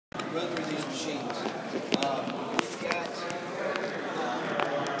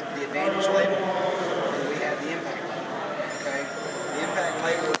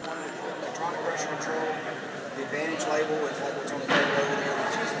Stage label is like what's on the table over there,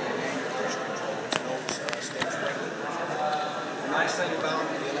 which is the manual pressure control. It's an old stage regular pressure. The nice thing about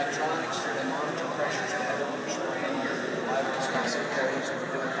the electronics, they monitor pressures that have on your spray and your lighter viscosity coatings. If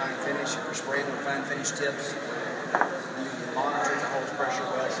you're doing fine finish, if you're spraying with fine finish tips, you monitor the hose pressure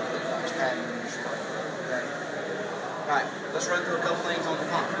well so that it's pattern in your spray. Okay. Alright, let's run through a couple things on the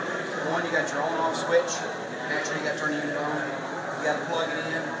pump. One, you got your on-off switch. Naturally, you got to turn the unit on. You got to plug it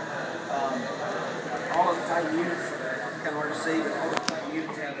in. All of the type of units, kind of hard to see, but all of the type of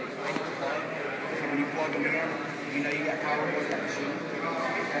units have a angle plug. So when you plug them in, you know you got power with that machine.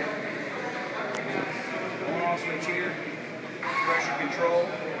 Okay. On-off switch here. Pressure control.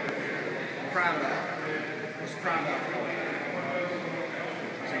 Prime valve. What's the prime valve for?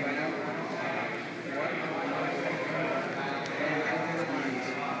 Does anybody know? What?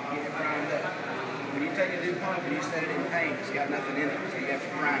 Get it primed up. When you take a new pump and you set it in paint, it's got nothing in it, so you have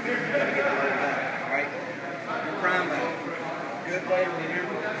to prime it. You got to get it loaded up, right? Your prime valve. Good way to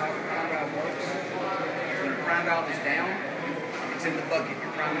remember how the prime valve works. When the prime valve is down, it's in the bucket.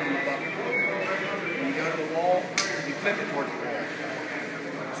 You're priming in the bucket. When you go to the wall, you flip it towards the wall.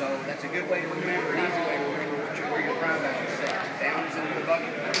 So that's a good way to remember, an easy way to remember where your prime valve is set. Down is into the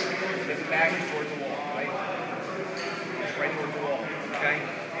bucket, flip it back is towards the wall, right? Straight towards the wall, okay?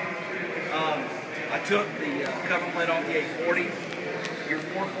 I took the cover plate off the 840. Your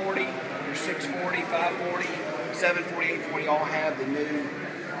 440, your 640, 540, 740, 840 all have the new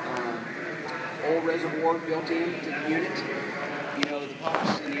oil reservoir built into the unit. You know, the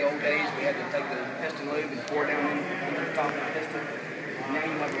pumps in the old days, we had to take the piston lube and pour down into the top of the piston. Now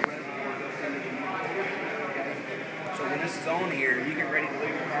you have a reservoir built into the unit. Okay? So when this is on here, you get ready to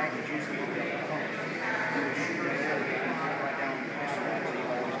leave your package, usually you'll get the pump. You will shoot it out right down the piston rod, so you've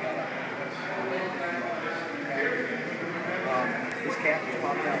always got a this cap just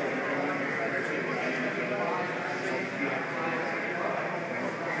pops out.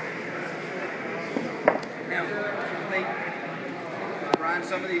 Now, I think, Brian,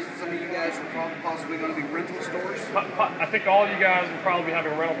 some of you guys are possibly going to be rental stores. I think all you guys will probably be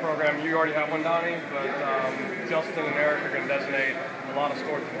having a rental program. You already have one, Donnie, but Justin and Eric are going to designate a lot of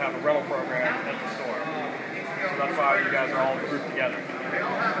stores that have a rental program at the store. So that's why you guys are all grouped together.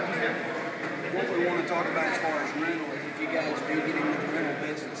 What we want to talk about as far as rental is if you guys do get into the rental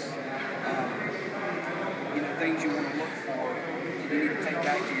business, you know, things you want to look for, you need to take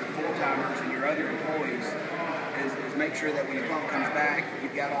back to your full-timers and your other employees is make sure that when the pump comes back,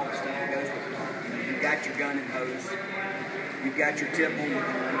 you've got all the stuff that goes with the pump. You know, you've got your gun and hose, you've got your tip on your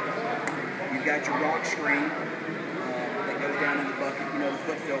gun, you've got your rock screen that goes down in the bucket, you know, the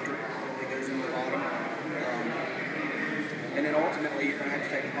foot filter that goes in the bottom. And then ultimately, you're going to have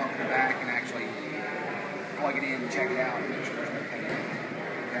to take the pump to the back and actually plug it in and check it out and make sure there's no paint.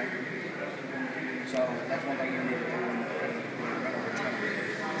 Okay? So that's one thing you'll need to do when you're rental return.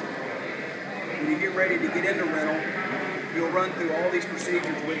 When you get ready to get into rental, you'll run through all these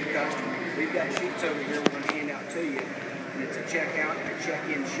procedures with the customer. We've got sheets over here we're going to hand out to you, and it's a check-out and a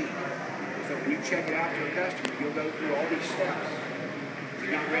check-in sheet. So when you check it out to a customer, you'll go through all these steps.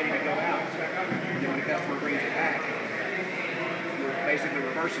 You're not ready to go out. And then when the customer brings it back, basically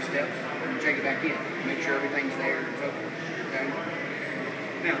reverse the steps and check it back in. Make sure everything's there and so forth. Okay?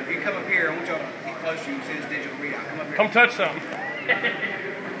 Now, if you come up here, I want y'all to get close to you and see this digital readout. Come up here. Come touch something.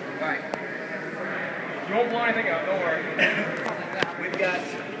 Alright. You won't blow anything out, don't worry. We've got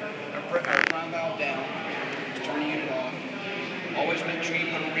our prime valve down. Just turn the unit off. Always make sure you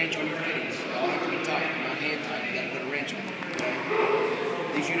put a wrench on your fittings. They all have to be tight, not hand tight. You got to put a wrench on them. Okay?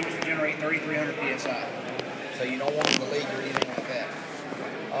 These units generate 3,300 PSI. So you don't want them to leak or anything like that.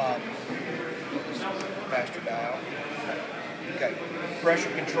 Faster dial. Okay. Pressure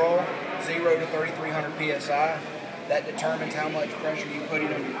control, 0 to 3,300 PSI. That determines how much pressure you put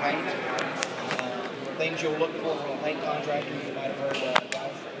in on your paint. Things you'll look for from a paint contractor. You might have heard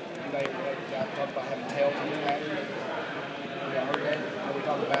guys talk about having tails in the pattern. You all heard that? We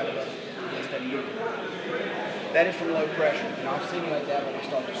talk about it instead of you. That is from low pressure, and I'll simulate that when we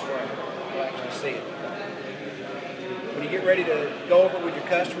start to spray. You'll actually see it. When you get ready to go over it with your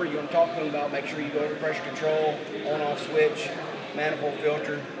customer, you want to talk to them about make sure you go over pressure control, on-off switch, manifold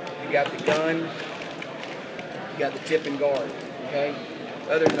filter. You got the gun, you got the tip and guard. Okay.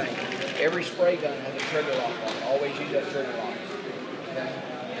 Other thing, every spray gun has a trigger lock on it. Always use that trigger lock. Okay.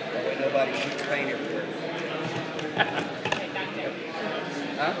 That way nobody shoots paint everywhere.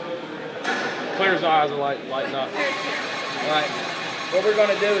 Huh? Clears eyes and lighten up. All right. What we're going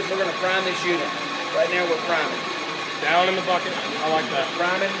to do is we're going to prime this unit. Right now we're priming. Down in the bucket. I like that.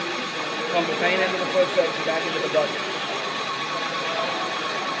 Priming, pump the paint into the foot section, back into the bucket.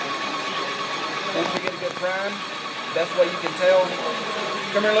 Once we get a good prime, Best way you can tell,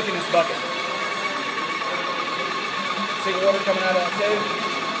 come here and look in this bucket. See water coming out of that too?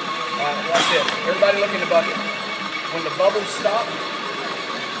 Alright, watch this. Everybody look in the bucket. When the bubbles stop,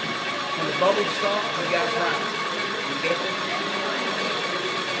 we got prime. You get it?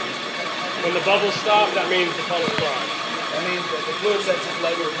 When the bubbles stop, that means the pump is prime. That means that the fluid section is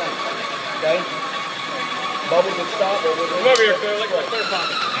loaded with pump. Okay? Bubbles will stop. Come over here, Phil. Look at my clear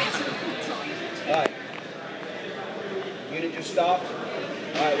pocket. Alright. Unit just stopped.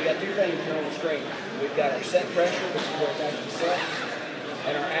 Alright, we got two things here on the screen. We've got our set pressure, which is where it's actually set,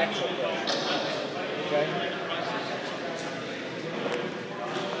 and our actual pressure. Okay?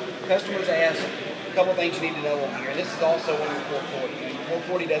 Customers ask a couple things you need to know on here. This is also on your 440. Now, your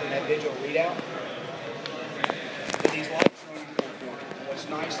 440 doesn't have digital readout, but these lights are on your 440. What's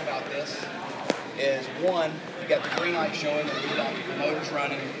nice about this is, one, you got the green light showing the readout, the motor's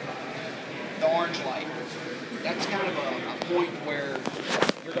running, the orange light. That's kind of a point where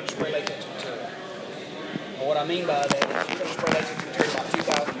you're going to spray latex material. And what I mean by that is you're going to spray latex material about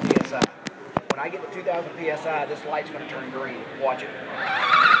 2,000 psi. When I get to 2,000 psi, this light's going to turn green. Watch it.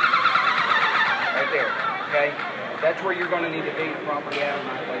 Right there. Okay? That's where you're going to need to be to properly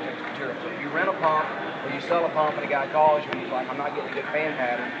atomize latex material. So if you rent a pump or you sell a pump and a guy calls you and he's like, I'm not getting a good fan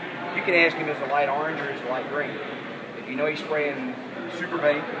pattern, you can ask him, is the light orange or is the light green? If you know he's spraying super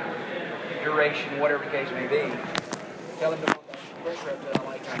paint, duration, whatever the case may be, tell him to pump that pressure up to that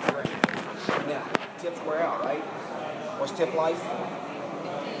light turn green. Now, tips wear out, right? What's tip life?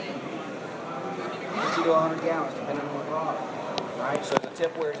 50 to 100 gallons, depending on the product. Right? So as the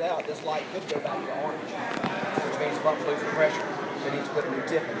tip wears out, this light could go back to orange, which means the pump's losing pressure. So it needs to put a new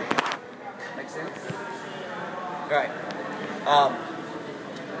tip in there. Make sense? All right.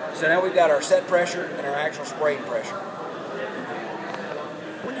 So now we've got our set pressure and our actual spraying pressure.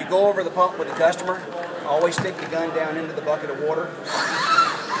 When you go over the pump with the customer, always stick the gun down into the bucket of water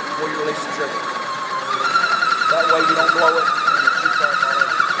before you release the trigger. That way you don't blow it and it shoots off all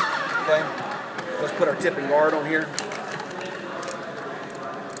over. Okay? Let's put our tipping guard on here.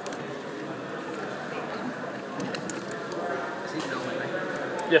 Is he filming me?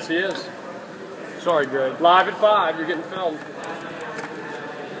 Yes, he is. Sorry, Greg. Live at 5, you're getting filmed.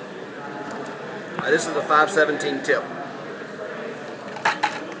 This is a 517 tip.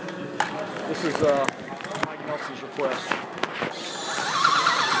 This is Mike Nelson's request.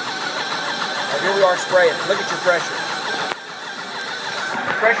 Here we are spraying. Look at your pressure.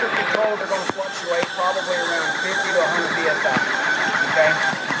 Pressure controls are going to fluctuate probably around 50 to 100 psi. Okay?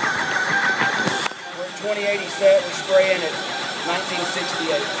 We're at 2080 set. We're spraying at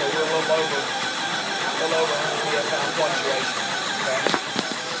 1968, so we're a little over 100 psi fluctuation. Okay?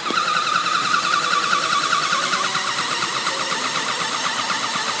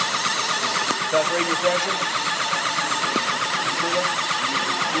 Stop reading your pressure.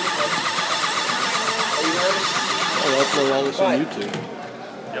 Are you nervous? Oh, I'll upload all this on YouTube.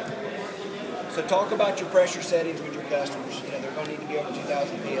 Yep. So talk about your pressure settings with your customers. You know, they're going to need to be over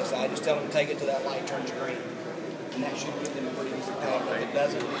 2,000 psi. Just tell them to take it to that light turns green. And that should give them a pretty easy path. If it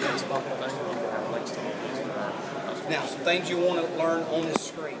doesn't, just bump it up. Now, some things you want to learn on this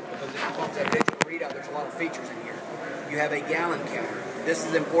screen, because if you pump that digital readout, there's a lot of features in here. You have a gallon counter. This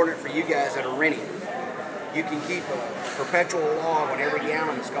is important for you guys that are renting. You can keep a perpetual log on every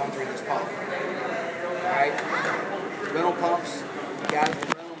gallon that's gone through this pump. Alright? Rental pumps, guys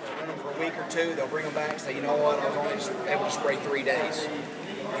will rent them for a week or two, they'll bring them back and say, you know what, I was only able to spray 3 days.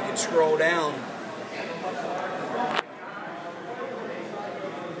 You can scroll down.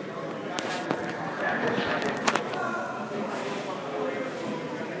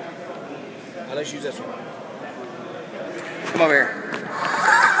 Now let's use this one. Come over here.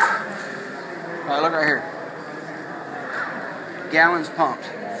 Alright, look right here. Gallons pumped.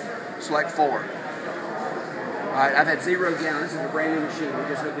 Select 4. Alright, I've had 0 gallons. This is a brand new machine. We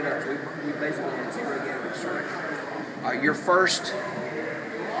just hooked it up. So we basically had 0 gallons. Alright, your first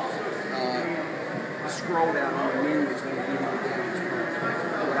scroll down on the menu is going to give you the gallons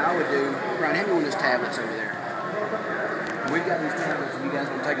pumped. What I would do, Brian, hand me one of those tablets over there. We've got these tablets and you guys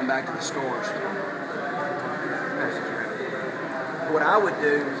will take them back to the stores. What I would do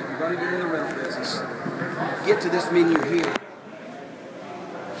is, if you're going to get in the rental business, get to this menu here.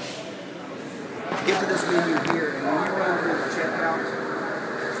 Get to this menu here, and when you run through the checkout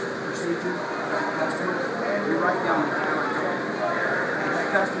procedure with the customer, you write down the gallon. If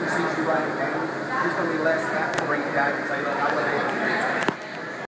that customer sees you write it down, there's going to be less apt to bring it back and say, look, I went ahead and